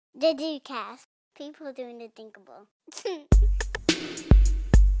The DOcast. People doing the thinkable.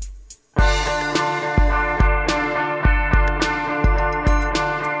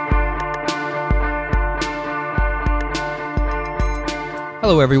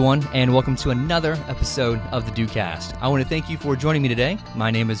 Hello everyone, and welcome to another episode of the DOcast. I want to thank you for joining me today.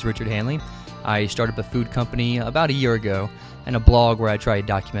 My name is Richard Hanley. I started up a food company about a year ago and a blog where I try to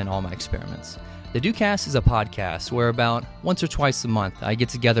document all my experiments. The DOcast is a podcast where about once or twice a month I get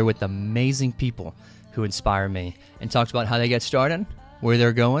together with amazing people who inspire me and talk about how they get started, where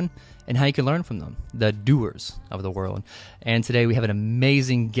they're going, and how you can learn from them, the doers of the world. And today we have an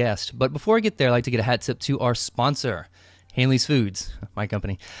amazing guest. But before I get there, I'd like to get a hat tip to our sponsor, Hanley's Foods, my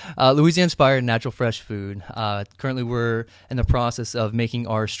company. Louisiana-inspired natural fresh food. Currently we're in the process of making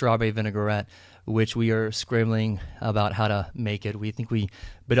our strawberry vinaigrette, which we are scrambling about how to make it. We think we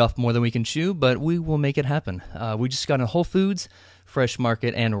bit off more than we can chew, but we will make it happen. We just got a Whole Foods, Fresh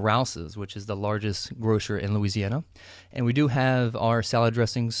Market, and Rouse's, which is the largest grocer in Louisiana. And we do have our salad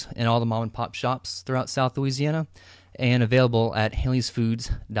dressings in all the mom and pop shops throughout South Louisiana and available at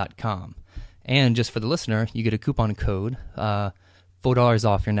hanleysfoods.com. And just for the listener, you get a coupon code, $4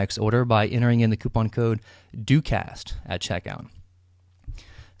 off your next order by entering in the coupon code DOcast at checkout.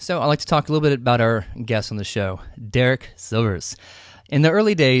 So I'd like to talk a little bit about our guest on the show, Derek Sivers. In the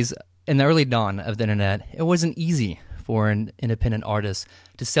early dawn of the internet, it wasn't easy for an independent artist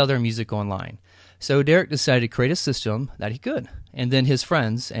to sell their music online. So Derek decided to create a system that he could. And then his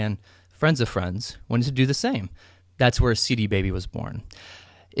friends and friends of friends wanted to do the same. That's where CD Baby was born.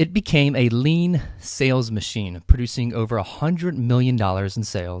 It became a lean sales machine, producing over $100 million in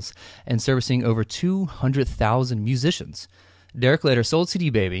sales and servicing over 200,000 musicians. Derek later sold CD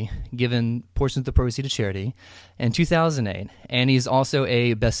Baby, given portions of the proceeds to charity, in 2008, and he's also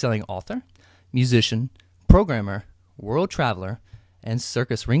a best-selling author, musician, programmer, world traveler, and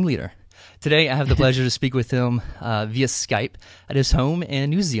circus ringleader. Today, I have the pleasure to speak with him via Skype at his home in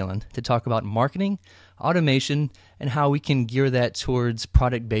New Zealand to talk about marketing, automation, and how we can gear that towards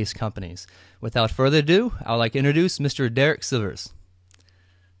product-based companies. Without further ado, I would like to introduce Mr. Derek Sivers.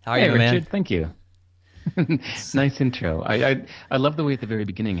 How are you, Richard, man? Thank you. Nice intro. I love the way at the very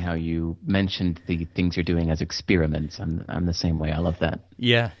beginning how you mentioned the things you're doing as experiments. I'm the same way. I love that.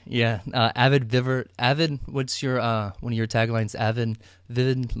 Yeah. Avid. What's your one of your taglines? Avid,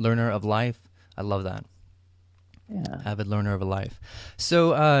 vivid learner of life. I love that. Yeah. Avid learner of a life.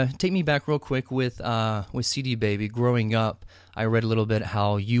 So take me back real quick with CD Baby. Growing up, I read a little bit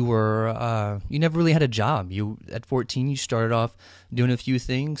how you were you never really had a job. You at 14 you started off doing a few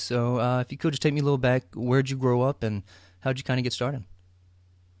things. So if you could just take me a little back, where'd you grow up and how'd you kind of get started?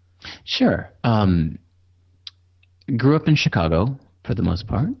 Sure. Grew up in Chicago for the most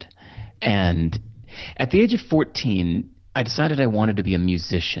part, and at the age of 14, I decided I wanted to be a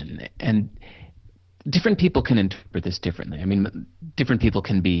musician. And different people can interpret this differently. I mean, different people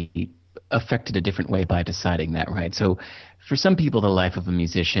can be affected a different way by deciding that, right? So for some people, the life of a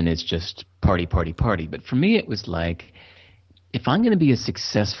musician is just party, party, party. But for me, it was like, if I'm going to be a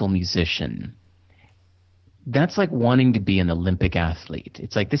successful musician, that's like wanting to be an Olympic athlete.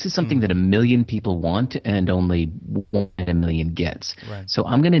 It's like, this is something that a million people want and only 1 in a million gets. Right. So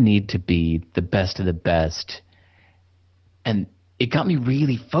I'm going to need to be the best of the best. And it got me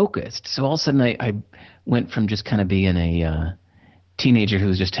really focused. So all of a sudden I went from just kind of being a teenager who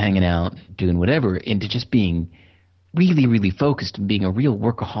was just hanging out, doing whatever, into just being really, really focused and being a real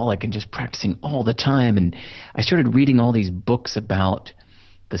workaholic and just practicing all the time. And I started reading all these books about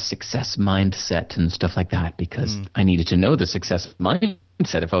the success mindset and stuff like that because I needed to know the success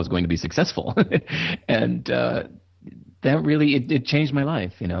mindset if I was going to be successful. And that really, it changed my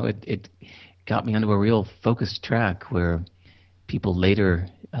life. You know, it got me onto a real focused track where people later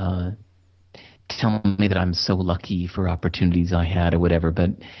tell me that I'm so lucky for opportunities I had or whatever, but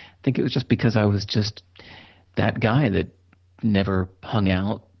I think it was just because I was just that guy that never hung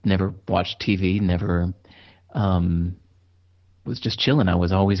out, never watched TV, never was just chilling. I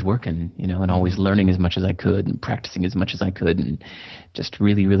was always working, you know, and always learning as much as I could and practicing as much as I could and just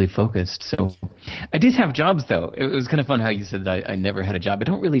really, really focused. So I did have jobs, though. It was kind of fun how you said that I never had a job. I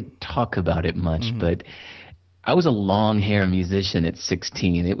don't really talk about it much, but I was a long hair musician at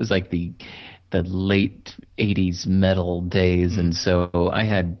 16. It was like the late 80s metal days, and so I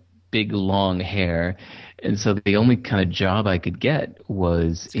had big long hair, and so the only kind of job I could get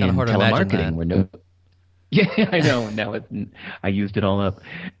was in telemarketing. Yeah, I know. Now I used it all up,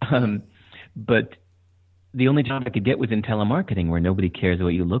 but the only job I could get was in telemarketing, where nobody cares what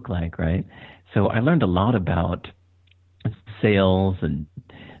you look like, right? So I learned a lot about sales and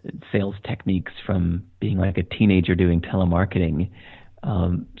sales techniques from being like a teenager doing telemarketing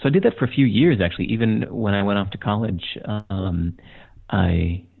So I did that for a few years, actually. Even when I went off to college,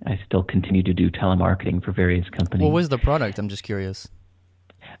 I still continued to do telemarketing for various companies. What was the product? I'm just curious.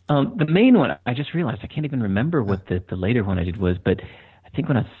 The main one, I just realized I can't even remember what the later one I did was, but I think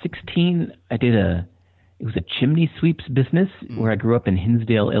when I was 16, it was a chimney sweeps business where I grew up in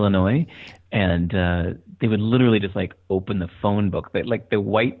Hinsdale, Illinois, and they would literally just like open the phone book, like the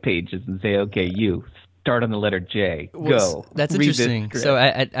white pages, and say, "Okay, you start on the letter J, go." That's read this interesting. script. So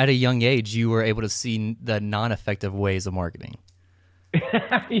at a young age, you were able to see the non-effective ways of marketing.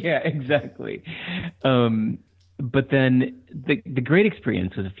 Yeah, exactly. But then the great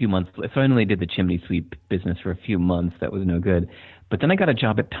experience was a few months. So I only did the chimney sweep business for a few months. That was no good. But then I got a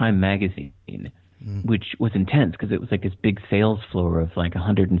job at Time Magazine, which was intense because it was like this big sales floor of like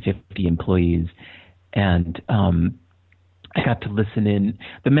 150 employees. And I got to listen in.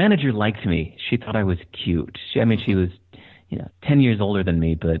 The manager liked me. She thought I was cute. She was, 10 years older than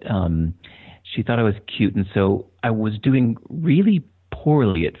me, but she thought I was cute. And so I was doing really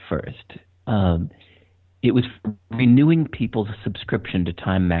poorly at first. It was renewing people's subscription to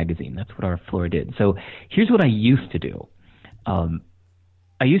Time Magazine. That's what our floor did. So here's what I used to do.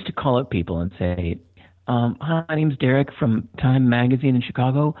 I used to call up people and say, "Hi, my name's Derek from Time Magazine in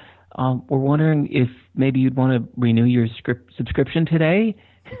Chicago. We're wondering if maybe you'd want to renew your subscription today."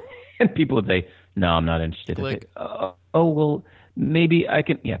 And people would say, "No, I'm not interested." Click. Oh, well, maybe I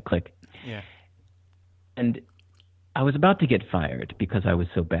can. Yeah, click. Yeah. And I was about to get fired because I was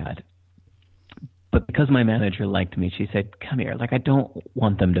so bad. But because my manager liked me, she said, "Come here. Like, I don't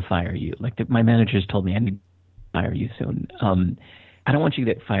want them to fire you. Like, my managers told me I need to fire you soon. I don't want you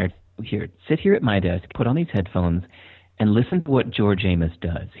to get fired. Here, sit here at my desk, put on these headphones, and listen to what George Amos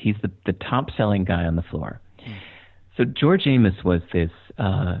does. He's the top-selling guy on the floor." So George Amos was this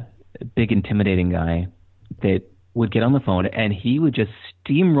big, intimidating guy that would get on the phone, and he would just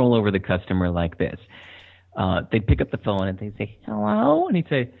steamroll over the customer like this. They'd pick up the phone, and they'd say, "Hello?" And he'd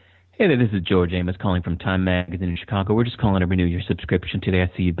say, "Hey there, this is George Amos calling from Time Magazine in Chicago. We're just calling to renew your subscription today.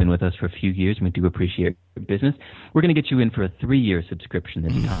 I see you've been with us for a few years, and we do appreciate your business. We're going to get you in for a 3-year subscription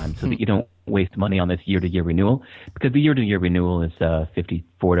this time so that you don't waste money on this year-to-year renewal, because the year-to-year renewal is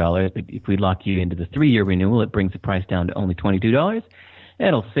 $54. But if we lock you into the 3-year renewal, it brings the price down to only $22.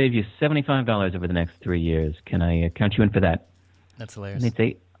 It'll save you $75 over the next 3 years. Can I count you in for that?" That's hilarious. And they'd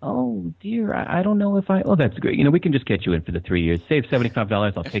say, "Oh, dear, I don't know if I... Oh, that's great. We can just get you in for the 3 years. Save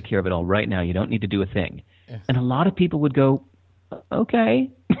 $75. I'll take care of it all right now. You don't need to do a thing." And a lot of people would go,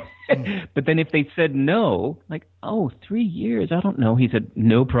 "Okay." But then if they said no, like, "Oh, 3 years, I don't know." He said,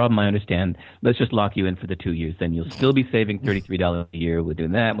 "No problem, I understand. Let's just lock you in for the 2 years. Then you'll still be saving $33 a year. We'll do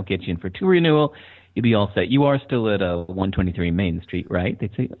that. We'll get you in for 2 renewal. You'll be all set. You are still at 123 Main Street, right?"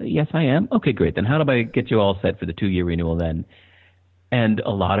 They'd say, "Yes, I am." "Okay, great. Then how do I get you all set for the 2-year renewal then?" And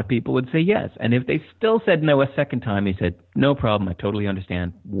a lot of people would say yes. And if they still said no a second time, he said, "No problem. I totally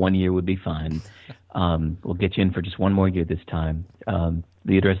understand. 1 year would be fine. We'll get you in for just 1 more year this time.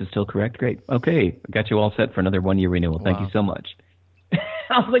 The address is still correct? Great. Okay. I got you all set for another 1-year renewal. Thank you so much."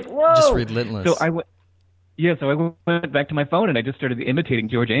 I was like, whoa. Just relentless. So I went back to my phone and I just started imitating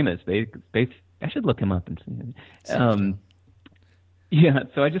George Amos. I should look him up and see. So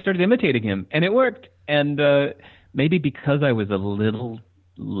I just started imitating him, and it worked. And maybe because I was a little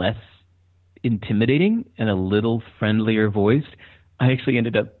less intimidating and a little friendlier voiced, I actually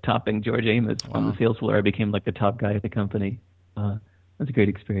ended up topping George Amos on the sales floor. I became like the top guy at the company. It was a great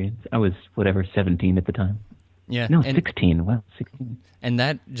experience. I was, 17 at the time. Yeah. No, 16. Wow, 16. And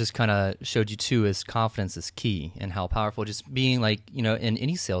that just kind of showed you, too, as confidence is key and how powerful just being like, in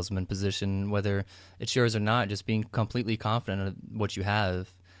any salesman position, whether it's yours or not, just being completely confident of what you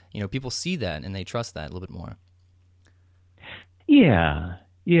have. People see that and they trust that a little bit more. Yeah.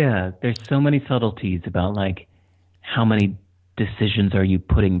 There's so many subtleties about like how many decisions are you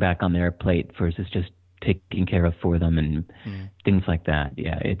putting back on their plate versus just taking care of for them and things like that.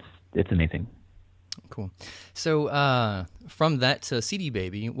 Yeah, it's amazing. Cool. So from that to CD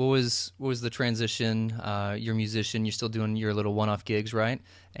Baby, what was the transition? You're a musician. You're still doing your little one-off gigs, right?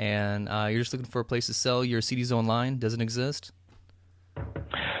 And you're just looking for a place to sell your CDs online. Doesn't exist?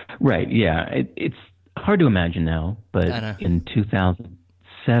 Right. Yeah. It's hard to imagine now, but in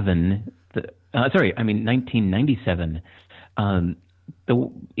 1997,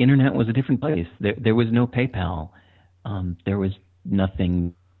 the internet was a different place. There was no PayPal. There was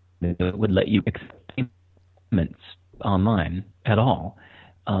nothing that would let you accept payments online at all.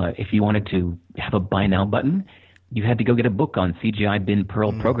 If you wanted to have a buy now button, you had to go get a book on CGI bin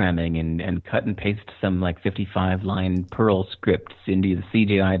Perl programming and cut and paste some like 55-line Perl scripts into the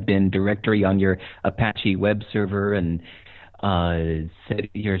CGI bin directory on your Apache web server. And set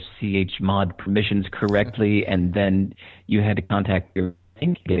your chmod permissions correctly, and then you had to contact your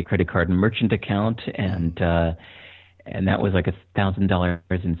bank, get a credit card and merchant account, and that was like $1,000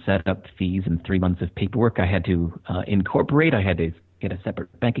 in setup fees and 3 months of paperwork I had to incorporate. I had to get a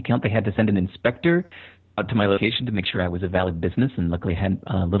separate bank account. They had to send an inspector out to my location to make sure I was a valid business, and luckily I had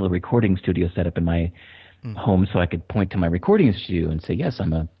a little recording studio set up in my home so I could point to my recording studio and say, yes,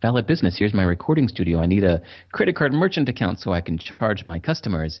 I'm a valid business. Here's my recording studio. I need a credit card merchant account so I can charge my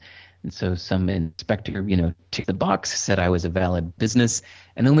customers. And so some inspector, ticked the box, said I was a valid business,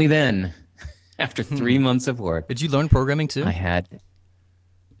 and only then, after 3 months of work. Did you learn programming too?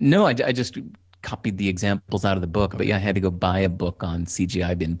 No, I just copied the examples out of the book, but yeah, I had to go buy a book on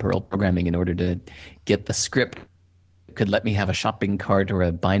CGI bin Perl programming in order to get the script that could let me have a shopping cart or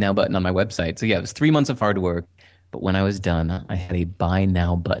a buy now button on my website. So yeah, it was 3 months of hard work, but when I was done, I had a buy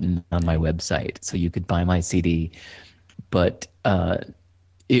now button on my website so you could buy my CD. But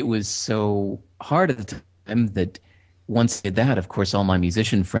it was so hard at the time that once I did that, of course, all my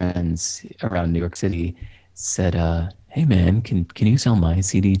musician friends around New York City said, hey man, can you sell my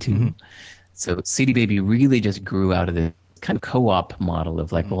CD too? Mm-hmm. So CD Baby really just grew out of the kind of co-op model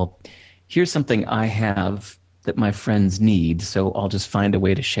of like, well, here's something I have that my friends need, so I'll just find a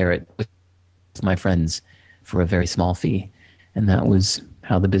way to share it with my friends for a very small fee. And that was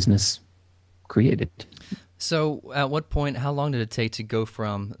how the business created. So at what point, how long did it take to go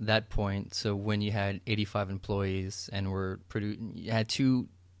from that point, so when you had 85 employees and you had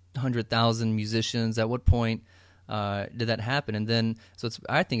 200,000 musicians, at what point did that happen? And then, so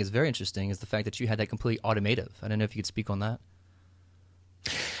I think it's very interesting is the fact that you had that complete automotive. I don't know if you could speak on that.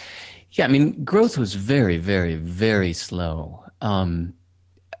 Yeah, I mean, growth was very, very, very slow.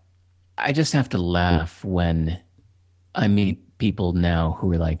 I just have to laugh when I meet people now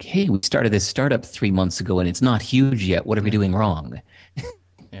who are like, hey, we started this startup 3 months ago and it's not huge yet. What are we doing wrong?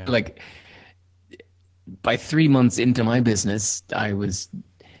 Yeah. Like, by 3 months into my business, I was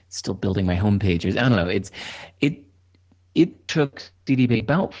still building my home pages. I don't know. It took CDB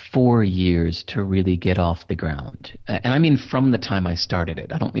about 4 years to really get off the ground. And I mean from the time I started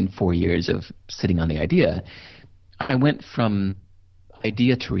it. I don't mean 4 years of sitting on the idea. I went from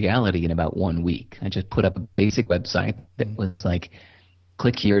idea to reality in about 1 week. I just put up a basic website that was like,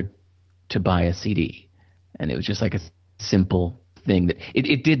 click here to buy a CD. And it was just like a simple thing that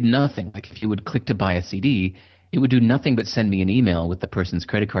it did nothing. Like if you would click to buy a CD, it would do nothing but send me an email with the person's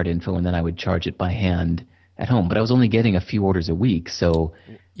credit card info, and then I would charge it by hand at home. But I was only getting a few orders a week, so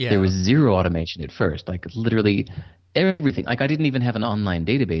there was zero automation at first. Like literally everything. Like I didn't even have an online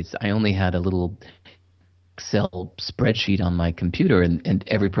database. I only had a little Excel spreadsheet on my computer, and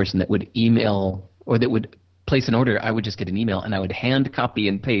every person that would email or that would place an order, I would just get an email, and I would hand copy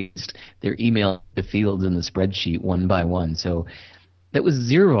and paste their email to fields in the spreadsheet one by one. So that was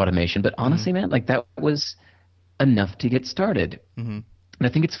zero automation. But honestly, man, like that was enough to get started. And I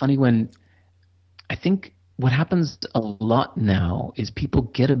think it's funny I think what happens a lot now is people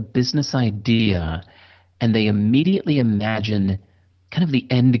get a business idea and they immediately imagine kind of the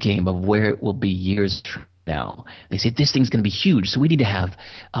end game of where it will be years from now. They say, this thing's going to be huge, so we need to have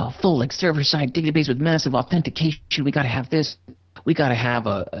a full like server-side database with massive authentication. We got to have this. We got to have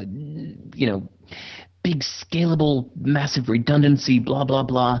a big scalable, massive redundancy, blah, blah,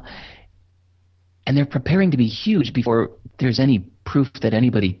 blah. And they're preparing to be huge before there's any proof that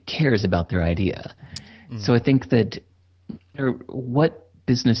anybody cares about their idea. So I think that no matter what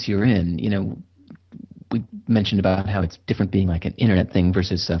business you're in, we mentioned about how it's different being like an internet thing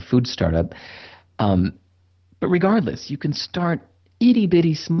versus a food startup. But regardless, you can start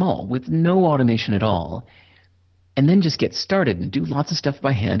itty-bitty small with no automation at all and then just get started and do lots of stuff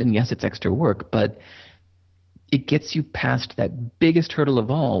by hand. And yes, it's extra work, but it gets you past that biggest hurdle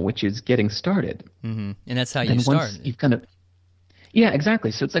of all, which is getting started. And that's how you start. You've kind of, yeah,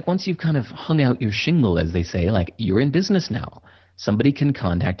 exactly. So it's like once you've kind of hung out your shingle, as they say, like you're in business now. Somebody can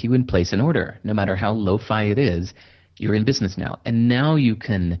contact you and place an order. No matter how lo-fi it is, you're in business now. And now you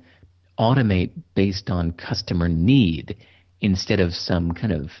can automate based on customer need instead of some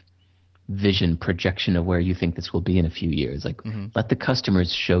kind of vision projection of where you think this will be in a few years. Like let the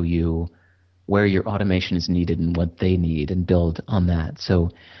customers show you where your automation is needed and what they need and build on that.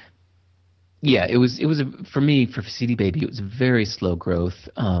 So yeah, it was for me, for CD Baby, it was very slow growth.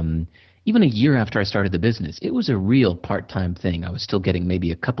 Even a year after I started the business, it was a real part-time thing. I was still getting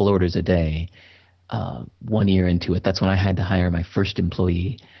maybe a couple orders a day. 1 year into it, that's when I had to hire my first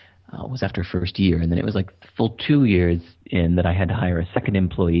employee. It was after first year, and then it was like full 2 years in that I had to hire a second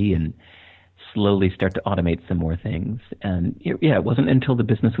employee and slowly start to automate some more things. And yeah, it wasn't until the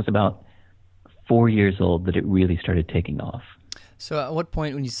business was about 4 years old that it really started taking off. So at what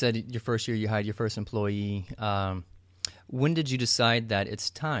point, when you said your first year you hired your first employee, when did you decide that it's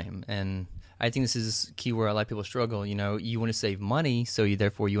time? And I think this is key where a lot of people struggle. You know, you want to save money, so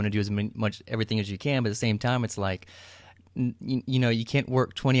therefore you want to do as much everything as you can, but at the same time it's like, you know, you can't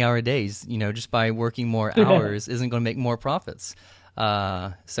work 20-hour days. You know, just by working more hours isn't going to make more profits. So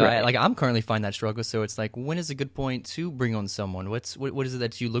Right. I'm currently finding that struggle. So it's like, when is a good point to bring on someone? What is it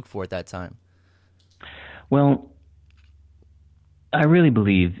that you look for at that time? Well, I really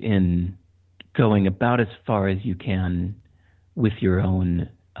believe in going about as far as you can with your own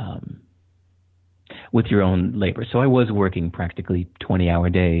labor. So I was working practically 20-hour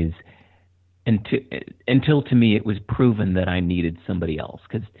days until to me it was proven that I needed somebody else.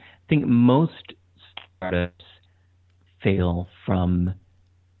 Because I think most startups fail from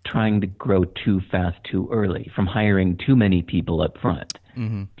trying to grow too fast too early, from hiring too many people up front.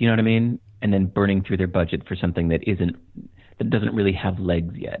 Mm-hmm. Do you know what I mean? And then burning through their budget for something that doesn't really have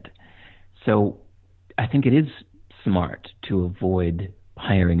legs yet. So I think it is smart to avoid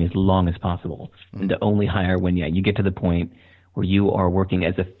hiring as long as possible and to only hire when you get to the point where you are working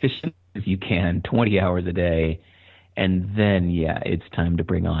as efficient as you can, 20 hours a day, and then it's time to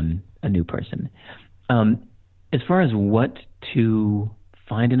bring on a new person. As far as what to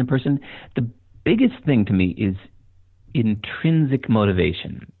find in a person, the biggest thing to me is intrinsic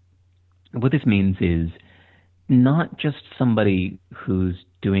motivation. What this means is not just somebody who's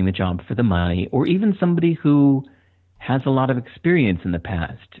doing the job for the money, or even somebody who has a lot of experience in the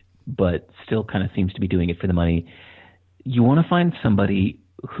past, but still kind of seems to be doing it for the money. You want to find somebody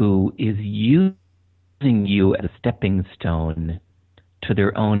who is using you as a stepping stone to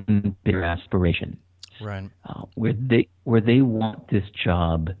their own bigger aspiration. Right. Where they want this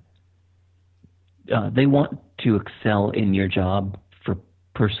job, they want to excel in your job for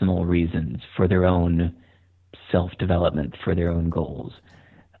personal reasons, for their own self-development, for their own goals.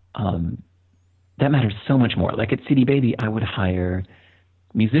 That matters so much more. Like at CD Baby, I would hire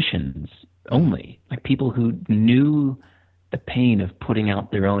musicians only, like people who knew the pain of putting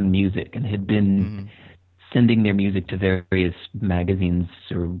out their own music and had been sending their music to various magazines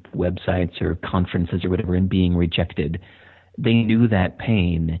or websites or conferences or whatever and being rejected. They knew that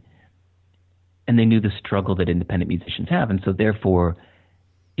pain, and they knew the struggle that independent musicians have. And so therefore,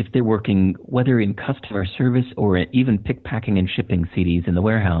 if they're working, whether in customer service or even pick, packing, and shipping CDs in the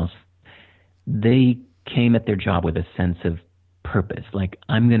warehouse, they came at their job with a sense of purpose. Like,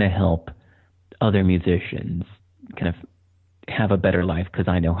 I'm going to help other musicians kind of have a better life because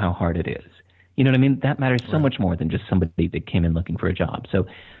I know how hard it is. You know what I mean? That matters so much more than just somebody that came in looking for a job. So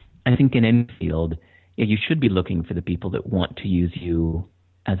I think in any field, you should be looking for the people that want to use you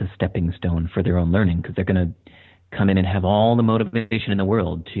as a stepping stone for their own learning, because they're going to come in and have all the motivation in the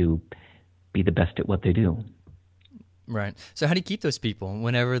world to be the best at what they do. Right. So how do you keep those people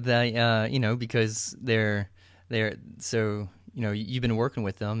whenever they, because they're so, you've been working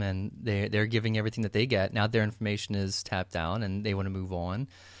with them and they're giving everything that they get. Now their information is tapped out and they want to move on.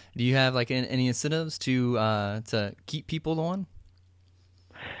 Do you have like any incentives to keep people on?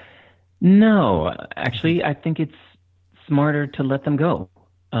 No, actually, I think it's smarter to let them go.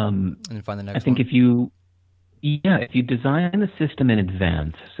 And find the next I think one. if you design the system in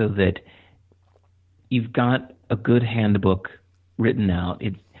advance so that you've got a good handbook written out,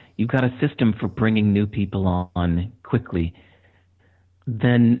 you've got a system for bringing new people on quickly,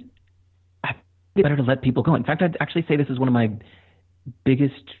 then I think it's better to let people go. In fact, I'd actually say this is one of my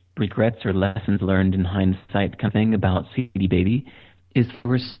biggest regrets or lessons learned in hindsight kind of thing about CD Baby, is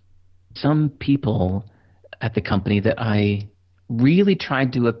for some people at the company that I really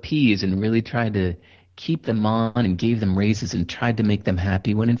tried to appease and really tried to keep them on and gave them raises and tried to make them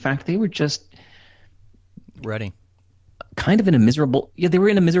happy, when in fact they were just ready. Kind of in a miserable, they were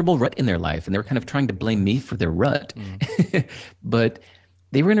in a miserable rut in their life, and they were kind of trying to blame me for their rut. But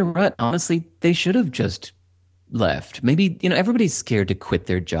they were in a rut. Honestly, they should have just left. Maybe, everybody's scared to quit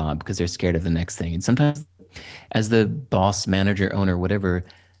their job because they're scared of the next thing. And sometimes as the boss, manager, owner, whatever,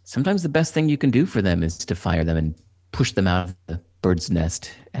 sometimes the best thing you can do for them is to fire them and push them out of the bird's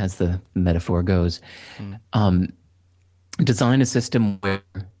nest, as the metaphor goes. Design a system where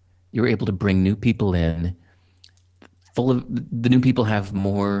you're able to bring new people in, the new people have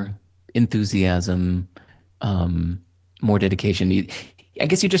more enthusiasm, more dedication. I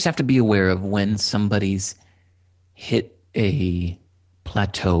guess you just have to be aware of when somebody's hit a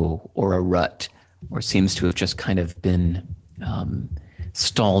plateau or a rut, or seems to have just kind of been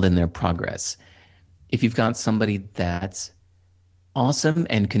stalled in their progress. If you've got somebody that's awesome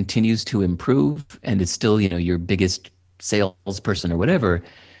and continues to improve and is still, your biggest salesperson or whatever,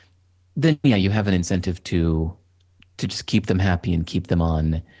 then yeah, you have an incentive to just keep them happy and keep them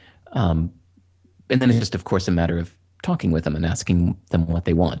on. Um, and then it's just, of course, a matter of talking with them and asking them what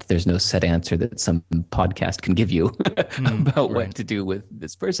they want. There's no set answer that some podcast can give you about what Right. to do with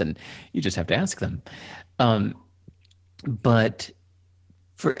this person. You just have to ask them. Um, but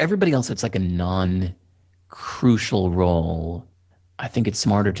for everybody else, it's like a non-crucial role. I think it's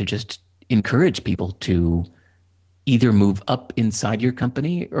smarter to just encourage people to either move up inside your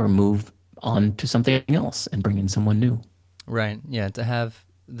company or move on to something else and bring in someone new. Right. Yeah. To have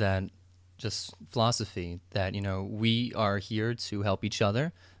that just philosophy that, we are here to help each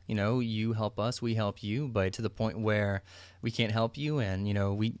other. You help us, we help you, but to the point where we can't help you, and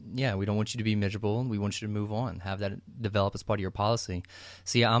we don't want you to be miserable. We want you to move on, have that develop as part of your policy.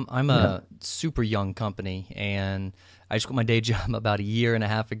 See, I'm Yeah. a super young company, and I just quit my day job about a year and a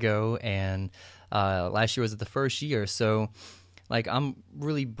half ago, and last year was the first year, so like I'm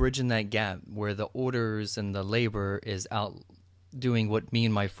really bridging that gap where the orders and the labor is out doing what me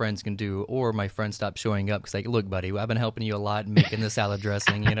and my friends can do, or my friends stop showing up because like, look, buddy, I've been helping you a lot making the salad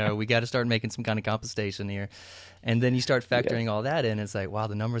dressing. We got to start making some kind of compensation here, and then you start Yeah. factoring all that in. It's like, wow,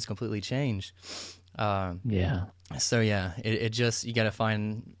 the numbers completely change. Yeah. So yeah, it just you got to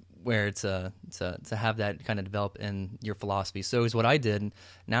find where to have that kind of develop in your philosophy. So is what I did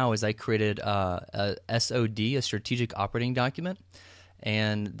now is I created a SOD, a strategic operating document,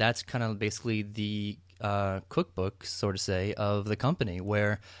 and that's kind of basically the cookbook, so to say, of the company,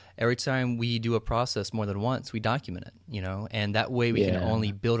 where every time we do a process more than once, we document it, and that way we can Yeah.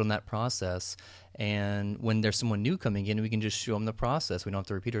 only build on that process. And when there's someone new coming in, we can just show them the process. We don't have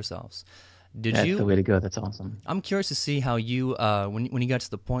to repeat ourselves. Did That's the you? way to go. That's awesome. I'm curious to see how you, when you got to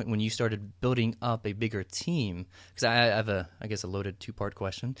the point when you started building up a bigger team, because I have I guess, a loaded two-part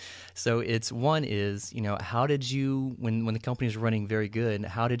question. So it's one is, how did you, when the company is running very good,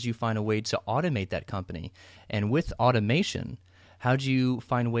 how did you find a way to automate that company? And with automation, how did you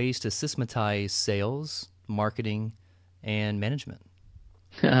find ways to systematize sales, marketing, and management?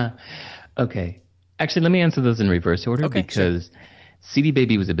 Okay. Actually, let me answer those in reverse order Okay, sure. because CD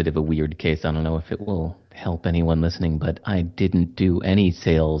Baby was a bit of a weird case. I don't know if it will help anyone listening, but I didn't do any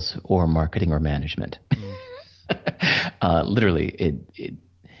sales or marketing or management. Mm. Literally,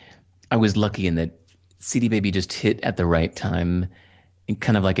 I was lucky in that CD Baby just hit at the right time, and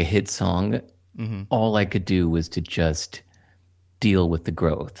kind of like a hit song. Mm-hmm. All I could do was to just deal with the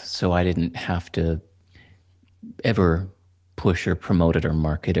growth. So I didn't have to ever push or promote it or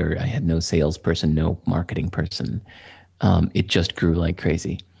market, or I had no salesperson, no marketing person. It just grew like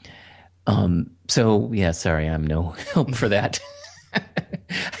crazy. So yeah, sorry, I'm no help for that.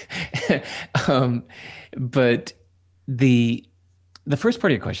 um, but the the first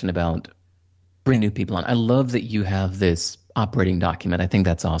part of your question about bringing new people on, I love that you have this operating document. I think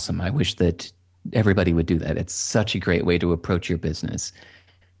that's awesome. I wish that everybody would do that. It's such a great way to approach your business.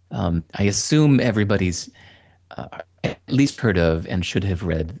 I assume everybody's at least heard of and should have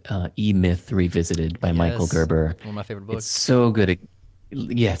read E-Myth Revisited by Michael Yes, Gerber. one of my favorite It's books. so good at,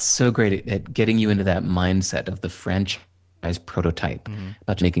 yeah, it's so great at getting you into that mindset of the franchise prototype, Mm-hmm.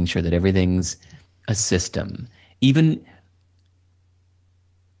 about making sure that everything's a system. Even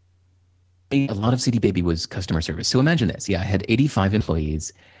a lot of CD Baby was customer service. So imagine this. Yeah, I had 85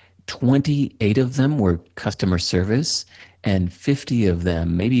 employees. 28 of them were customer service, and 50 of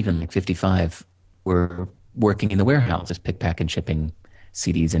them, maybe even like 55, were working in the warehouse, just pick, pack, and shipping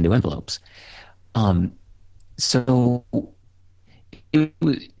CDs into envelopes. Um, so it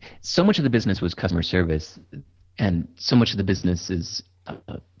was, so much of the business was customer service, and so much of the business's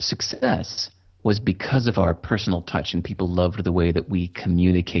success was because of our personal touch, and people loved the way that we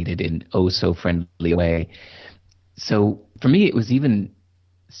communicated in oh so friendly a way. So for me, it was even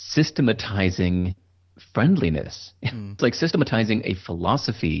systematizing friendliness. Mm. It's like systematizing a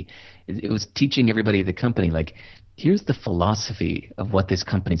philosophy. It was teaching everybody at the company, like, here's the philosophy of what this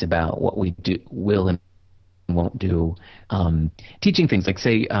company's about, what we do, will and won't do. Teaching things like,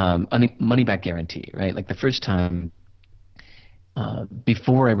 say, money back guarantee, right? Like the first time,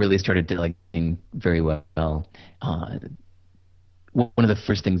 before I really started delegating very well, one of the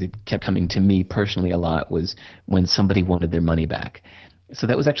first things that kept coming to me personally a lot was when somebody wanted their money back. So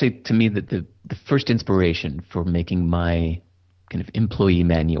that was actually, to me, the first inspiration for making my kind of employee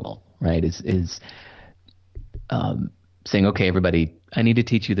manual, right? Is saying, okay, everybody, I need to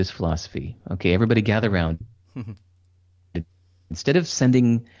teach you this philosophy. Okay, everybody gather around. Instead of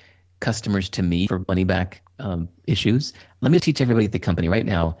sending customers to me for money back issues, let me teach everybody at the company right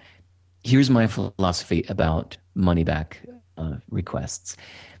now. Here's my philosophy about money back requests.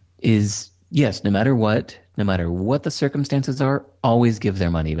 Is yes, no matter what the circumstances are, always give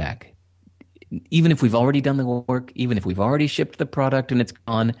their money back. Even if we've already done the work, even if we've already shipped the product and it's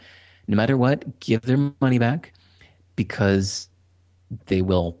gone, no matter what, give their money back, because they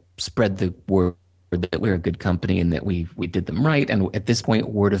will spread the word that we're a good company and that we did them right. And at this point,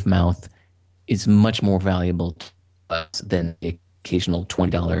 word of mouth is much more valuable to us than the occasional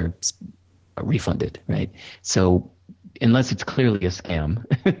 $20 refunded, right? So unless it's clearly a scam,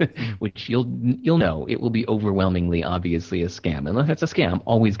 which you'll know, it will be overwhelmingly obviously a scam. Unless it's a scam,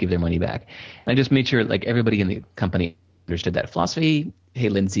 always give their money back. And I just made sure like everybody in the company understood that philosophy. Hey,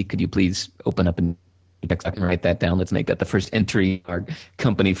 Lindsay, could you please open up and write that down? Let's make that the first entry in our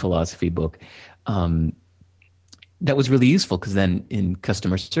company philosophy book. That was really useful, because then in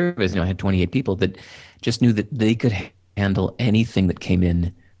customer service, I had 28 people that just knew that they could handle anything that came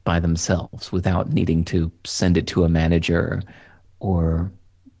in by themselves without needing to send it to a manager or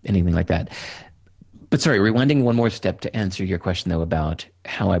anything like that. But sorry, rewinding one more step to answer your question, though, about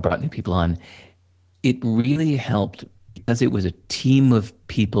how I brought new people on. It really helped because it was a team of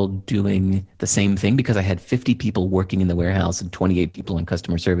people doing the same thing, because I had 50 people working in the warehouse and 28 people in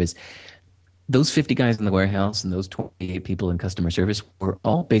customer service. Those 50 guys in the warehouse and those 28 people in customer service were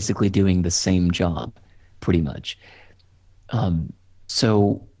all basically doing the same job, pretty much.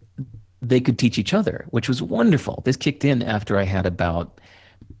 So they could teach each other, which was wonderful. This kicked in after I had about,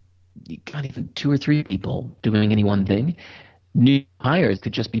 not even 2 or 3 people doing any one thing. New hires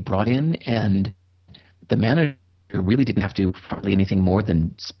could just be brought in, and the manager really didn't have to hardly anything more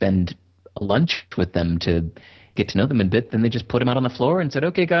than spend a lunch with them to get to know them a bit. Then they just put them out on the floor and said,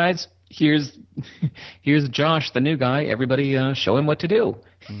 okay, guys, here's Josh, the new guy. Everybody show him what to do.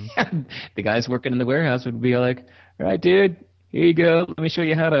 Mm-hmm. The guys working in the warehouse would be like, all right, dude, here you go. Let me show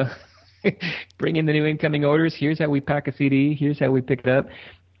you how to bring in the new incoming orders. Here's how we pack a CD. Here's how we pick it up.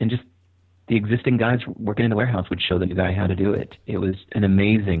 And just the existing guys working in the warehouse would show the new guy how to do it. It was an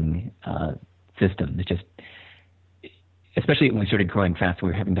amazing system. It just, especially when we started growing fast, we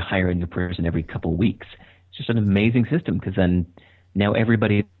were having to hire a new person every couple of weeks. It's just an amazing system, because then now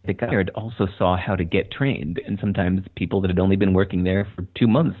everybody that got hired also saw how to get trained. And sometimes people that had only been working there for 2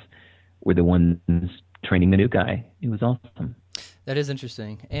 months were the ones training the new guy. It was awesome. That is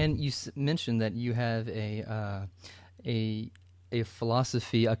interesting. And you mentioned that you have a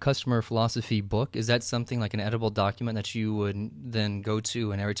philosophy, a customer philosophy book. Is that something like an editable document that you would then go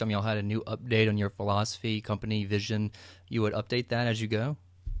to, and every time y'all had a new update on your philosophy, company vision, you would update that as you go?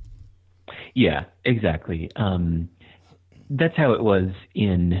 Yeah, exactly. That's how it was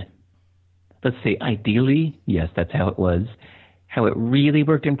in, let's say, ideally, yes, that's how it was. How it really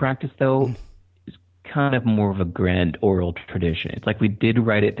worked in practice, though, is kind of more of a grand oral tradition. It's like we did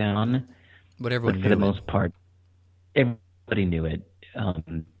write it down, but for the most part, everybody knew it.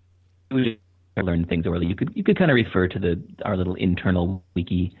 We learned things orally. You could kind of refer to our little internal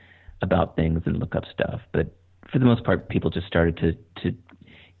wiki about things and look up stuff, but for the most part, people just started to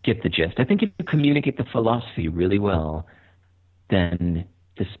get the gist. I think if you communicate the philosophy really well, then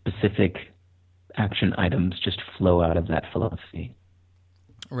the specific action items just flow out of that philosophy.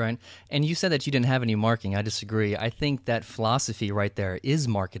 Right. And you said that you didn't have any marketing. I disagree. I think that philosophy right there is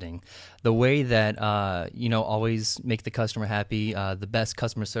marketing. The way that, always make the customer happy, the best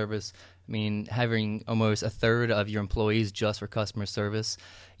customer service. I mean, having almost a third of your employees just for customer service,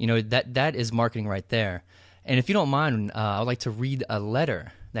 that is marketing right there. And if you don't mind, I would like to read a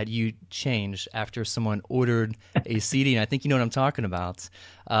letter that you changed after someone ordered a CD, and I think you know what I'm talking about.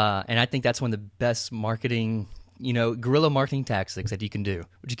 And I think that's one of the best marketing, guerrilla marketing tactics that you can do.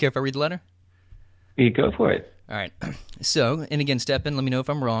 Would you care if I read the letter? You go for it. All right. So, and again, step in, let me know if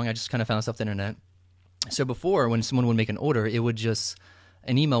I'm wrong. I just kind of found stuff on the internet. So before, when someone would make an order,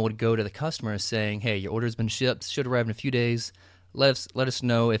 an email would go to the customer saying, hey, your order's been shipped, should arrive in a few days. Let us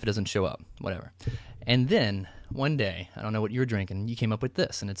know if it doesn't show up, whatever. And then one day, I don't know what you were drinking, you came up with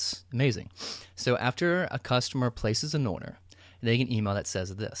this, and it's amazing. So after a customer places an order, they get an email that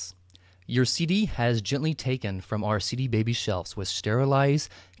says this: your CD has gently taken from our CD baby shelves with sterilized,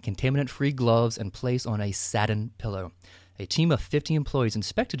 contaminant-free gloves and placed on a satin pillow. A team of 50 employees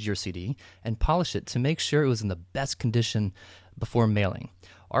inspected your CD and polished it to make sure it was in the best condition before mailing.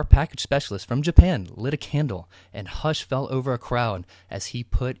 Our package specialist from Japan lit a candle, and hush fell over a crowd as he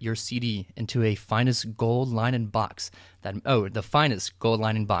put your CD into a finest gold-lined box the finest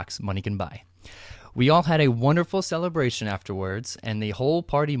gold-lined box money can buy. We all had a wonderful celebration afterwards, and the whole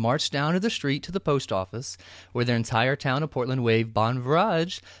party marched down to the street to the post office, where the entire town of Portland waved bon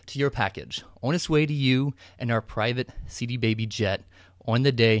voyage to your package, on its way to you and our private CD baby jet on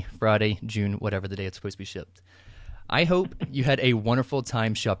the day, Friday, June, whatever the day it's supposed to be shipped. I hope you had a wonderful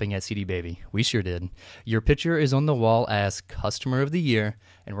time shopping at CD Baby. We sure did. Your picture is on the wall as Customer of the Year,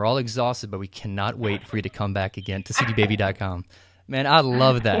 and we're all exhausted, but we cannot wait for you to come back again to cdbaby.com. Man, I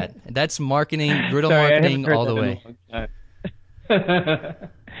love that. That's marketing, guerrilla marketing all the way.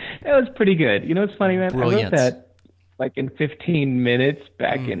 That was pretty good. You know, it's funny, man. Brilliant. I wrote that like in 15 minutes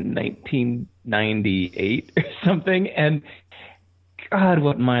back in 1998 or something, and God,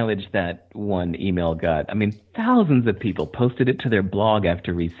 what mileage that one email got. I mean, thousands of people posted it to their blog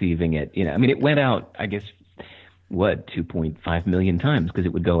after receiving it. You know, I mean, it went out, I guess, 2.5 million times, because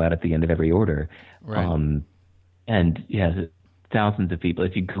it would go out at the end of every order. Right. And yeah, thousands of people.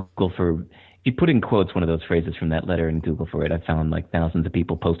 If you put in quotes one of those phrases from that letter and Google for it, I found like thousands of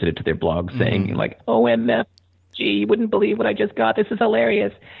people posted it to their blog saying like, OMFG, you wouldn't believe what I just got. This is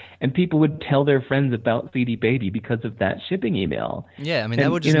hilarious. And people would tell their friends about CD Baby because of that shipping email. Yeah, I mean, that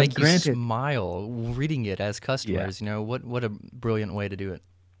would just make you smile reading it as customers. You know, what a brilliant way to do it.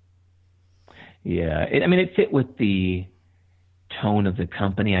 Yeah, it fit with the tone of the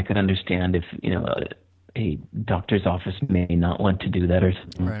company. I could understand if, a doctor's office may not want to do that or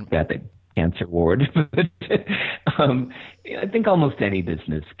something like that, the cancer ward. But I think almost any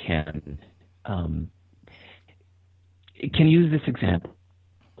business can use this example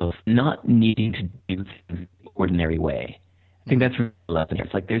of not needing to do things the ordinary way. I think that's really relevant.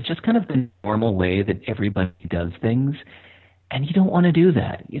 It's like there's just kind of the normal way that everybody does things, and you don't want to do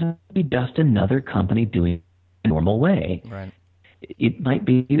that. You don't want to be just another company doing it the normal way. Right. It might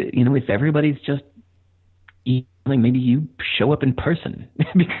be, if everybody's just emailing, maybe you show up in person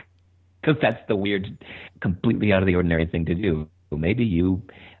because that's the weird, completely out of the ordinary thing to do. Maybe you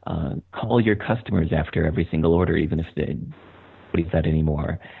call your customers after every single order, even if they don't do that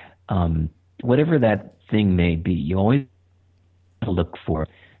anymore. Whatever that thing may be, you always have to look for,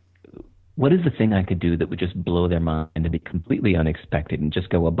 what is the thing I could do that would just blow their mind and be completely unexpected and just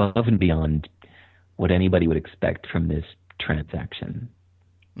go above and beyond what anybody would expect from this transaction?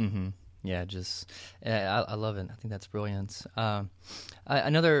 Mm-hmm. Yeah, I love it. I think that's brilliant.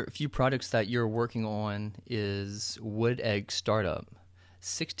 Another few projects that you're working on is Wood Egg Startup.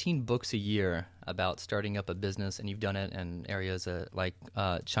 16 books a year about starting up a business, and you've done it in areas like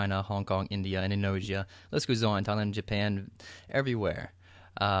China, Hong Kong, India, and Indonesia. List goes on, Thailand, Japan, everywhere.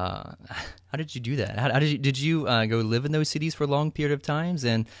 How did you do that? Did you go live in those cities for long period of times?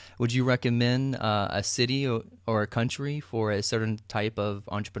 And would you recommend a city or a country for a certain type of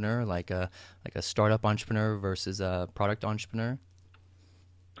entrepreneur, like a startup entrepreneur versus a product entrepreneur?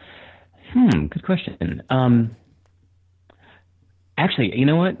 Good question. Actually, you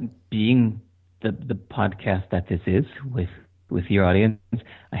know what? Being the podcast that this is with your audience,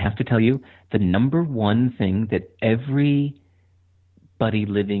 I have to tell you, the number one thing that every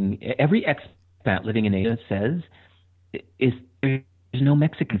expat living in Asia says is there's no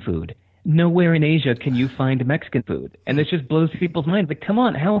Mexican food. Nowhere in Asia can you find Mexican food. And this just blows people's minds. Like, come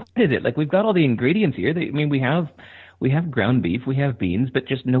on, how is it? Like, we've got all the ingredients here. We have ground beef, we have beans, but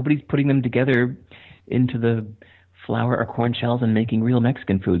just nobody's putting them together into the flour or corn shells and making real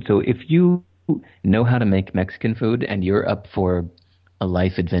Mexican food. So if you know how to make Mexican food and you're up for a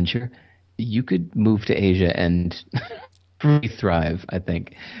life adventure, you could move to Asia and really thrive, I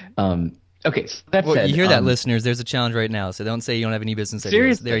think. Okay, so that said, you hear that, listeners? There's a challenge right now, so don't say you don't have any business ideas.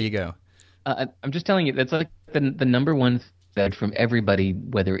 Seriously. There you go. I'm just telling you, that's like the number one thread from everybody,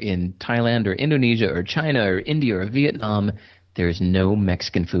 whether in Thailand or Indonesia or China or India or Vietnam. There's no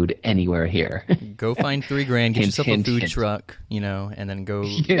Mexican food anywhere here. Go find $3,000, get yourself a food truck, and then go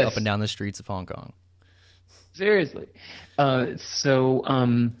up and down the streets of Hong Kong. Seriously. I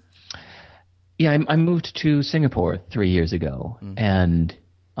moved to Singapore 3 years ago, and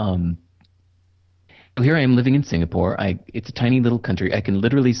here I am living in Singapore. It's a tiny little country. I can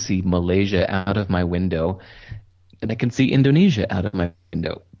literally see Malaysia out of my window, and I can see Indonesia out of my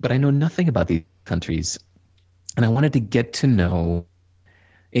window, but I know nothing about these countries. And I wanted to get to know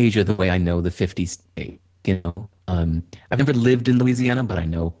Asia the way I know the 50 states. I've never lived in Louisiana, but I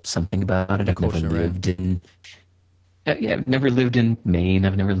know something about it. I've never lived in Maine.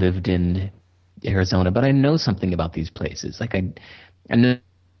 I've never lived in Arizona, but I know something about these places. Like I know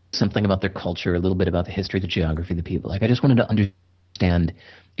something about their culture, a little bit about the history, the geography, the people. Like I just wanted to understand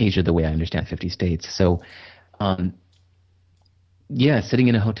Asia the way I understand 50 states. So, sitting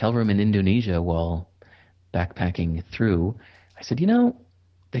in a hotel room in Indonesia while backpacking through, I said,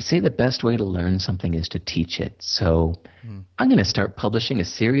 they say the best way to learn something is to teach it. So I'm going to start publishing a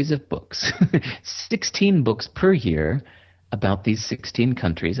series of books, 16 books per year about these 16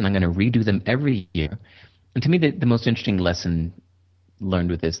 countries, and I'm going to redo them every year. And to me, the most interesting lesson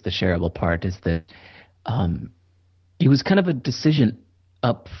learned with this, the shareable part, is that it was kind of a decision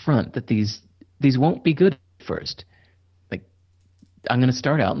up front that these won't be good at first. Like, I'm going to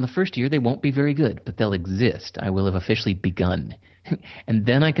start out in the first year, they won't be very good, but they'll exist. I will have officially begun. And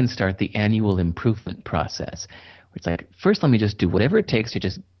then I can start the annual improvement process. Where it's like, first let me just do whatever it takes to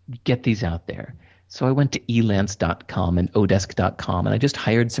just get these out there. So I went to elance.com and odesk.com, and I just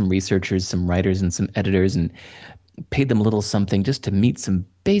hired some researchers, some writers, and some editors, and paid them a little something just to meet some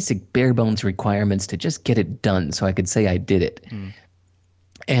basic bare bones requirements to just get it done so I could say I did it.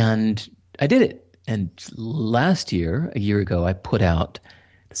 And I did it. And last year, a year ago, I put out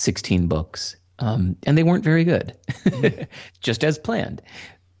 16 books, and they weren't very good, just as planned.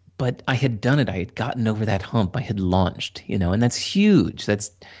 But I had done it. I had gotten over that hump. I had launched, and that's huge.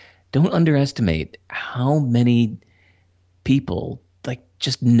 Don't underestimate how many people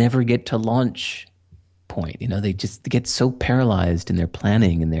just never get to launch point. They just get so paralyzed in their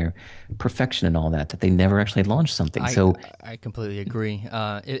planning and their perfection and all that they never actually launch something. I completely agree.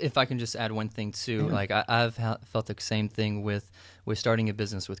 If I can just add one thing too, I've felt the same thing with starting a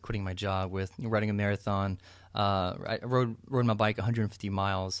business, with quitting my job, with running a marathon. I rode my bike 150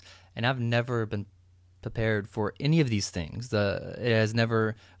 miles, and I've never been prepared for any of these things.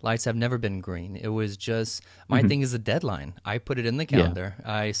 Lights have never been green. It was just my thing is the deadline. I put it in the calendar.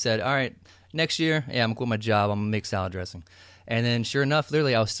 Yeah. I said, all right, next year, I'm gonna quit my job. I'm gonna make salad dressing. And then sure enough,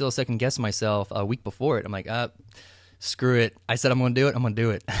 literally, I was still second guessing myself a week before it. I'm like, screw it. I said I'm gonna do it. I'm gonna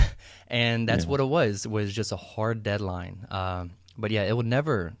do it. And that's what it was. It was just a hard deadline. But yeah,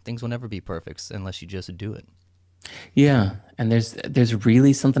 things will never be perfect unless you just do it. Yeah, and there's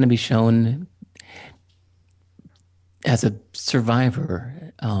really something to be shown as a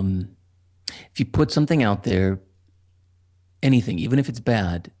survivor. If you put something out there, anything, even if it's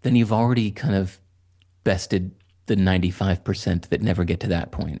bad, then you've already kind of bested the 95% that never get to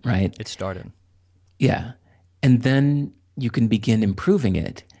that point, right? It started. Yeah. And then you can begin improving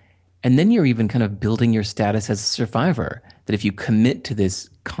it. And then you're even kind of building your status as a survivor, that if you commit to this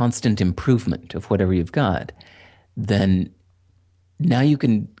constant improvement of whatever you've got, then now you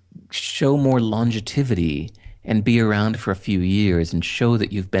can show more longevity and be around for a few years and show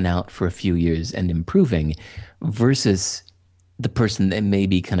that you've been out for a few years and improving, versus the person that may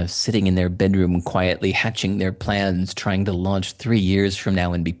be kind of sitting in their bedroom quietly hatching their plans, trying to launch 3 years from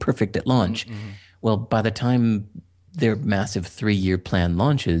now and be perfect at launch. Well, by the time their massive 3-year plan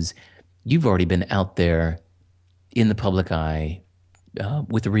launches, you've already been out there in the public eye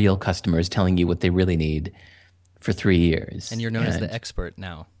with real customers telling you what they really need for 3 years. And you're known as the expert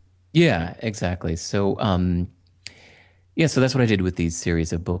now. Yeah, exactly. So, so that's what I did with these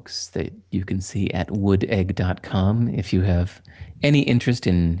series of books that you can see at woodegg.com. If you have any interest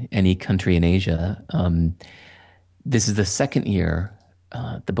in any country in Asia, this is the second year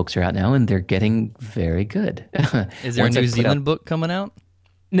the books are out now, and they're getting very good. Is there a New Zealand book coming out?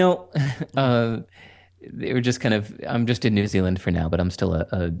 No. They were just I'm just in New Zealand for now, but I'm still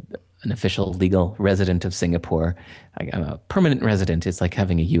an official legal resident of Singapore. I'm a permanent resident. It's like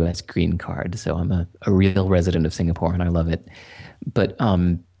having a U.S. green card. So I'm a real resident of Singapore, and I love it. But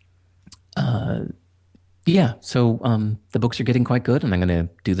so the books are getting quite good, and I'm going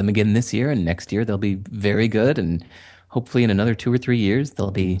to do them again this year, and next year they'll be very good, and hopefully in another 2 or 3 years they'll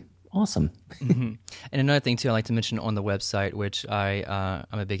be awesome. And another thing too I like to mention on the website, which I'm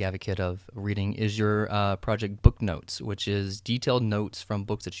a big advocate of reading, is your project Book Notes, which is detailed notes from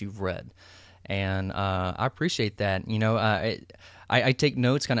books that you've read. And I appreciate that. I take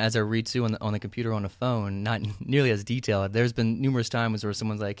notes kind of as I read too on the computer, on the phone, not nearly as detailed. There's been numerous times where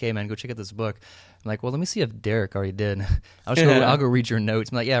someone's like, hey man, go check out this book. I'm like, well, let me see if Derek already did. I'll go read your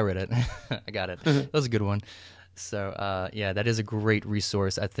notes. I'm like, yeah, I read it. I got it. That was a good one. So, that is a great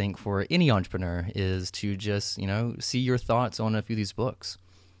resource, I think, for any entrepreneur, is to just, see your thoughts on a few of these books.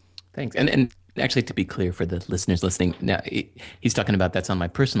 Thanks. And actually, to be clear for the listeners listening, now he's talking about that's on my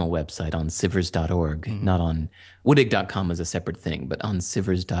personal website on sivers.org, not on woodegg.com as a separate thing, but on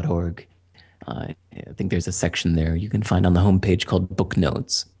sivers.org. I think there's a section there you can find on the homepage called Book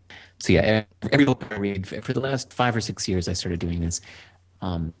Notes. So yeah, every book I read, for the last 5 or 6 years I started doing this.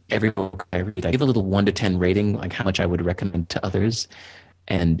 Every book I read, I give a little 1 to 10 rating, like how much I would recommend to others.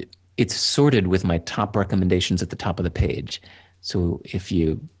 And it's sorted with my top recommendations at the top of the page. So if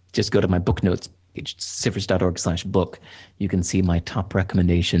you just go to my book notes page, sivers.org/book, you can see my top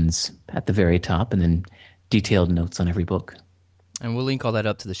recommendations at the very top, and then detailed notes on every book. And we'll link all that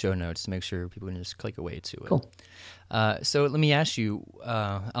up to the show notes to make sure people can just click away to it. Cool. So let me ask you,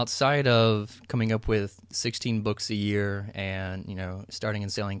 outside of coming up with 16 books a year and, starting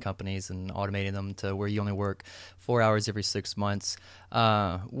and selling companies and automating them to where you only work 4 hours every 6 months,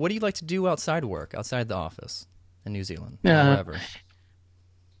 what do you like to do outside work, outside the office? in New Zealand or Uh, wherever?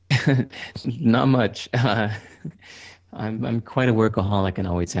 Not much. I'm quite a workaholic and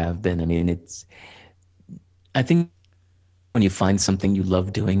always have been. I mean, I think when you find something you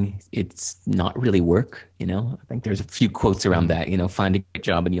love doing, it's not really work, you know? I think there's a few quotes around Mm. that, you know, find a good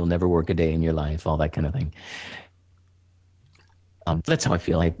job and you'll never work a day in your life, all that kind of thing. That's how I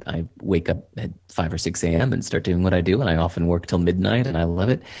feel. I wake up at 5 or 6 a.m. and start doing what I do, and I often work till midnight, and I love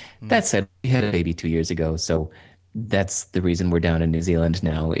it. Mm. That said, we had a baby 2 years ago, so that's the reason we're down in New Zealand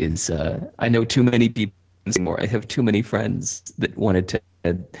now. Is I know too many people anymore. I have too many friends that wanted to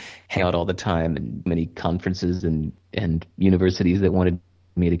hang out all the time, and many conferences and universities that wanted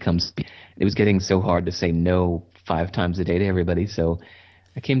me to come speak. It was getting so hard to say no 5 times a day to everybody, so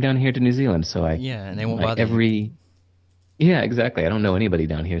I came down here to New Zealand. So Yeah, and they won't I bother you. every yeah, exactly. I don't know anybody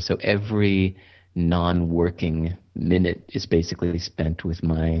down here, so every non-working minute is basically spent with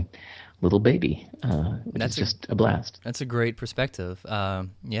my little baby, which is That's a just a blast. That's a great perspective.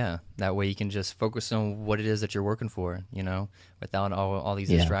 Yeah, that way you can just focus on what it is that you're working for, without all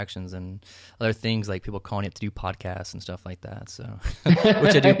these Yeah. distractions and other things like people calling you up to do podcasts and stuff like that. So,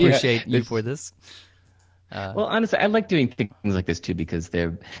 which I do Yeah. appreciate you for this. Well, honestly, I like doing things like this too because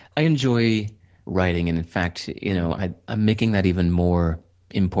I enjoy writing, and in fact, Mm, I'm making that even more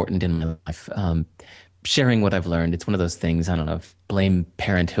important in my life. Sharing what I've learned. It's one of those things. I don't know, if blame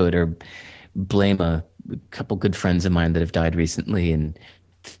parenthood or blame a couple good friends of mine that have died recently, and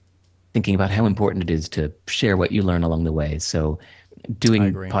thinking about how important it is to share what you learn along the way. So, I doing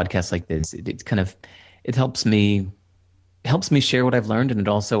agree. podcasts like this, it's kind of it helps me share what I've learned, and it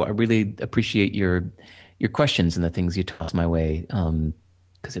also I really appreciate your questions and the things you toss my way,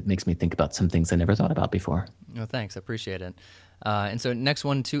 because it makes me think about some things I never thought about before. No, thanks. I appreciate it. And so, next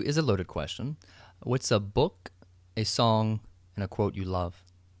one too is a loaded question. What's a book, a song, and a quote you love?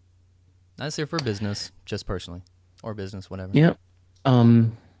 Not necessarily for business, just personally, or business, whatever. Yeah.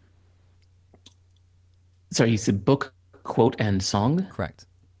 Um, sorry, you said book, quote, and song. Correct.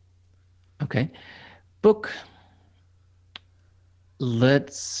 Okay. Book.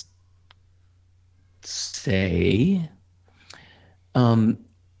 Let's say. Um,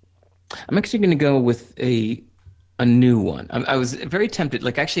 I'm actually going to go with a new one. I was very tempted.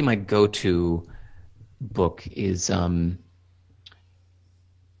 Like, actually, my go-to book is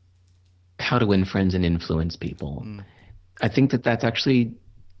How to Win Friends and Influence People. Mm. I think that that's actually,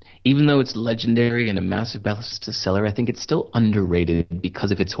 even though it's legendary and a massive bestseller, I think it's still underrated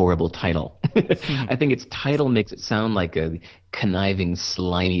because of its horrible title. I think its title makes it sound like a conniving,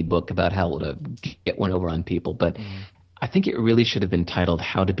 slimy book about how to get one over on people, but Mm. I think it really should have been titled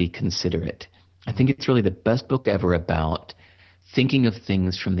How to Be Considerate. I Mm. think it's really the best book ever about thinking of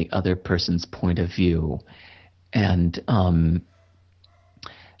things from the other person's point of view. And uh,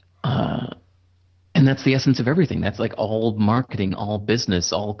 and that's the essence of everything. That's like all marketing, all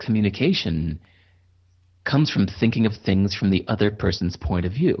business, all communication comes from thinking of things from the other person's point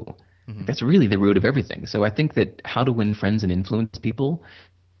of view. Mm-hmm. That's really the root of everything. So I think that How to Win Friends and Influence People,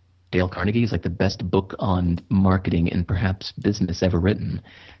 Dale Carnegie, is like the best book on marketing and perhaps business ever written.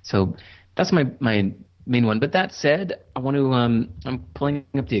 So that's my main one. But that said, I'm pulling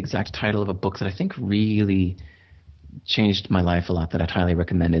up the exact title of a book that I think really changed my life a lot that I'd highly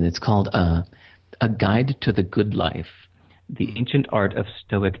recommend, and it's called A Guide to the Good Life: The Mm. Ancient Art of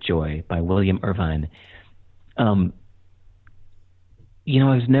Stoic Joy by William Irvine. Um,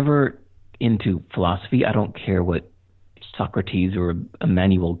 I was never into philosophy. I don't care what Socrates or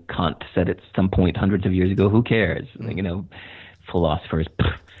Immanuel Kant said at some point hundreds of years ago. Who cares? Mm. Philosophers.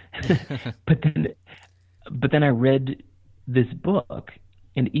 but then, but then I read this book,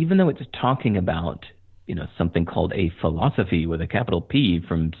 and even though it's talking about something called a philosophy with a capital P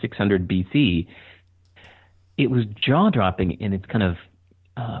from 600 BC, it was jaw-dropping in its kind of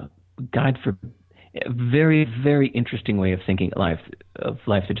guide for a very, very interesting way of thinking of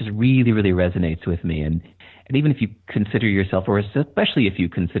life that just really, really resonates with me. And even if you consider yourself, or especially if you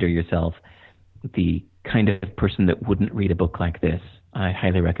consider yourself the kind of person that wouldn't read a book like this, I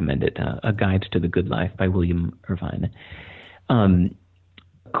highly recommend it. A Guide to the Good Life by William Irvine.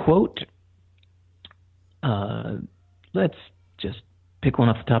 Quote, let's just pick one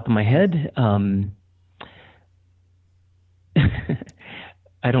off the top of my head.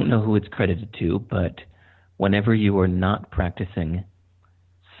 I don't know who it's credited to, but whenever you are not practicing,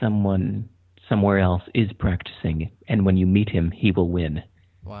 someone somewhere else is practicing, and when you meet him, he will win.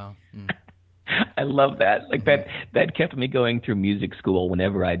 Wow. Mm. I love that. Like that kept me going through music school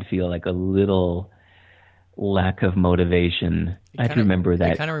whenever I'd feel like a little lack of motivation. I'd remember It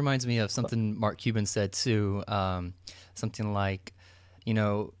that. kind of reminds me of something Mark Cuban said too. Something like,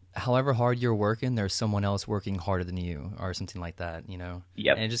 however hard you're working, there's someone else working harder than you or something like that, you know?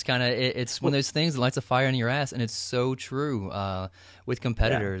 Yep. And it just kind of, it's one of those things that lights a fire in your ass. And it's so true with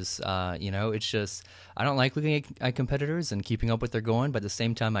competitors. You know, it's just, I don't like looking at competitors and keeping up what they're going, but at the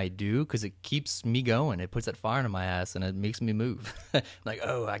same time I do, because it keeps me going. It puts that fire in my ass and it makes me move. Like,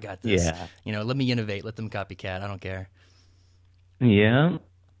 oh, I got this. Yeah. You know, let me innovate. Let them copycat. I don't care. Yeah.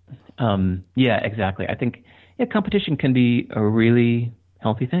 Yeah, exactly. I think competition can be a really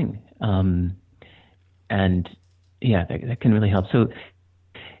healthy thing. And yeah, that can really help. So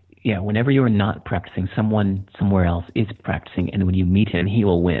yeah, whenever you're not practicing, someone somewhere else is practicing, and when you meet him, he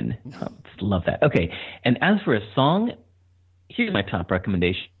will win. Just love that. Okay. And as for a song, here's my top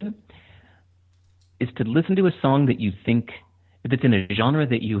recommendation is to listen to a song that you think, if it's in a genre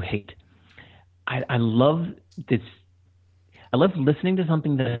that you hate. I love this. I love listening to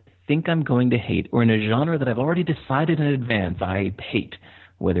something that I think I'm going to hate, or in a genre that I've already decided in advance I hate,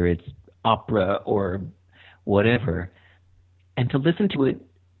 whether it's opera or whatever, and to listen to it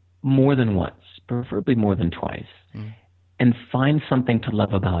more than once, preferably more than twice, and find something to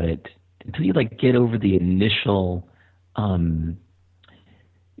love about it until you like get over the initial kind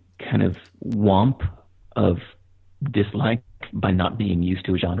of womp of dislike by not being used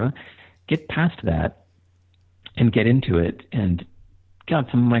to a genre. Get past that and get into it. And God,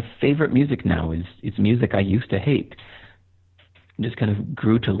 some of my favorite music now is music I used to hate. Just kind of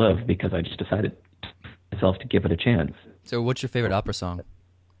grew to love because I just decided myself to give it a chance. So what's your favorite opera song?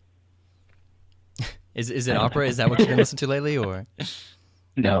 Is it opera? Is that what you've been listening to lately, or?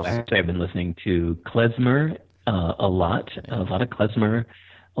 No, actually I've been listening to klezmer a lot of klezmer,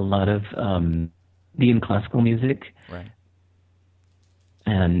 a lot of Indian classical music. Right.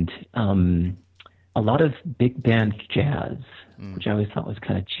 And a lot of big band jazz, which I always thought was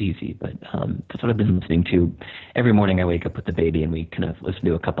kind of cheesy, but that's what I've been listening to. Every morning I wake up with the baby and we kind of listen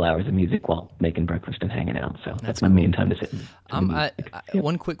to a couple hours of music while making breakfast and hanging out. So that's my main time to sit.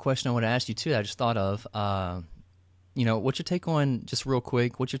 One quick question I want to ask you too, that I just thought of, you know, what's your take on, just real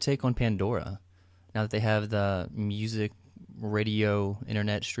quick, what's your take on Pandora? Now that they have the music, radio,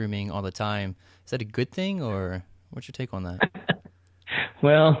 internet streaming all the time, is that a good thing, or what's your take on that?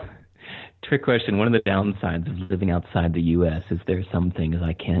 Well, trick question. One of the downsides of living outside the U.S. is there are some things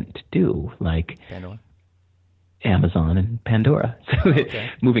I can't do, like Pandora? Amazon and Pandora. So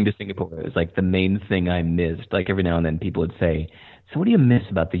moving to Singapore is like the main thing I missed. Like every now and then people would say, so what do you miss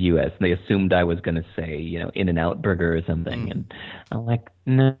about the U.S.? And they assumed I was going to say, you know, In-N-Out Burger or something. And I'm like,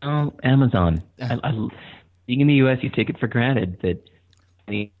 no, Amazon. Being in the U.S., you take it for granted that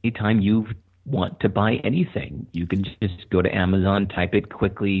anytime you want to buy anything, you can just go to Amazon, type it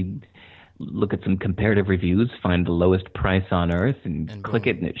quickly, look at some comparative reviews, find the lowest price on earth, and click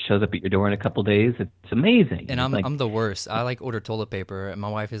it, and it shows up at your door in a couple days. It's amazing. And I'm the worst. I like order toilet paper, and my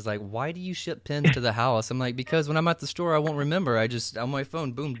wife is like, "Why do you ship pins to the house?" I'm like, "Because when I'm at the store, I won't remember. I just on my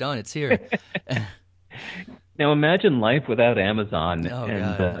phone, boom, done. It's here." Now imagine life without Amazon. Oh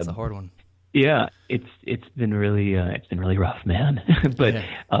God, that's a hard one. Yeah, it's been really rough, man. But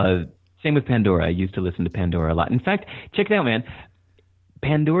same with Pandora. I used to listen to Pandora a lot. In fact, check it out, man.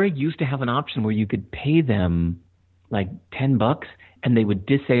 Pandora used to have an option where you could pay them like $10 and they would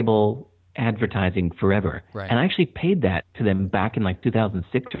disable advertising forever. Right. And I actually paid that to them back in like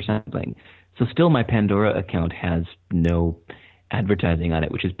 2006 or something. So still my Pandora account has no advertising on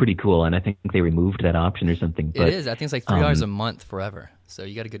it, which is pretty cool. And I think they removed that option or something. But, it is. I think it's like $3 a month forever. So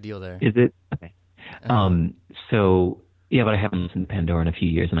you got a good deal there. Is it? Okay. So yeah, but I haven't listened to Pandora in a few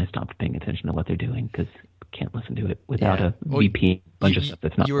years, and I stopped paying attention to what they're doing because I can't listen to it without a VPN, bunch of stuff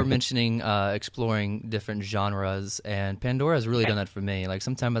that's not. You were perfect. mentioning exploring different genres, and Pandora has really done that for me. Like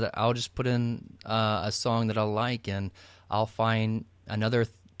sometimes I'll just put in a song that I like, and I'll find another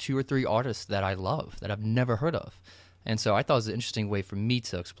 2 or 3 artists that I love that I've never heard of. And so I thought it was an interesting way for me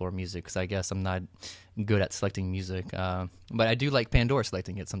to explore music, because I guess I'm not good at selecting music. But I do like Pandora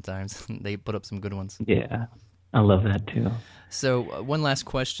selecting it sometimes. They put up some good ones. Yeah, I love that too. So one last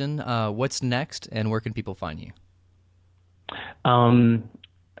question. What's next, and where can people find you?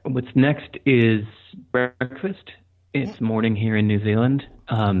 What's next is breakfast. It's morning here in New Zealand.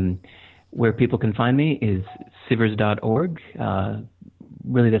 Where people can find me is Sivers.org.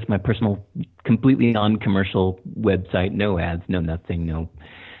 Really, that's my personal, completely non-commercial website. No ads, no nothing,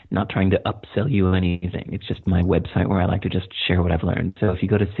 not trying to upsell you anything. It's just my website where I like to just share what I've learned. So if you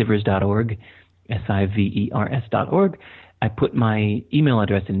go to Sivers.org, Sivers.org, I put my email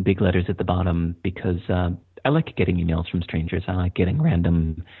address in big letters at the bottom because I like getting emails from strangers. I like getting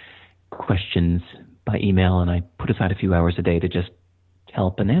random questions by email, and I put aside a few hours a day to just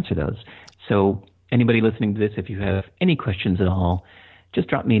help and answer those. So anybody listening to this, if you have any questions at all, just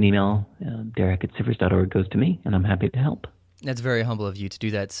drop me an email. Derek@sivers.org goes to me, and I'm happy to help. That's very humble of you to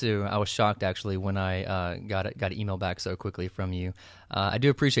do that too. I was shocked actually when I got an email back so quickly from you. I do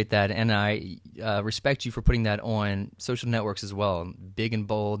appreciate that, and I respect you for putting that on social networks as well, big and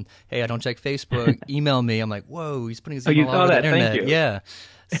bold. Hey, I don't check Facebook. Email me. I'm like, whoa, he's putting his email all over the internet. Thank you. Yeah.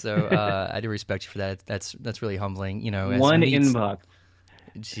 So I do respect you for that. That's really humbling. You know, One inbox.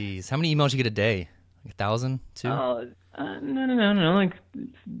 Jeez, how many emails you get a day? 1,000, 2? No. Like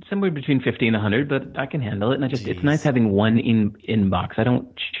somewhere between 50 and 100, but I can handle it. And it's nice having one inbox. I don't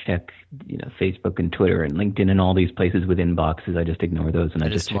check, Facebook and Twitter and LinkedIn and all these places with inboxes. I just ignore those, and I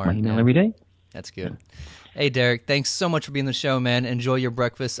just check my email every day. That's good. Hey, Derek, thanks so much for being on the show, man. Enjoy your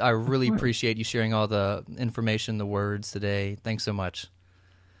breakfast. I really appreciate you sharing all the information, the words today. Thanks so much.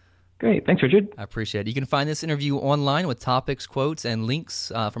 Great. Thanks, Richard. I appreciate it. You can find this interview online with topics, quotes, and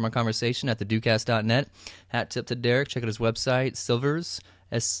links from our conversation at thedocast.net. Hat tip to Derek. Check out his website, Sivers,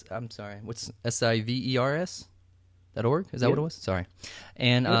 Sivers.org? Is that what it was? Sorry.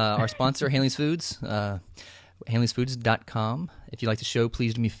 And our sponsor, Hanley's Foods, hanleysfoods.com. If you like the show,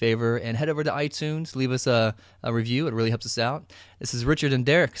 please do me a favor and head over to iTunes. Leave us a review. It really helps us out. This is Richard and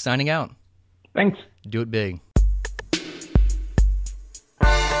Derek signing out. Thanks. Do it big.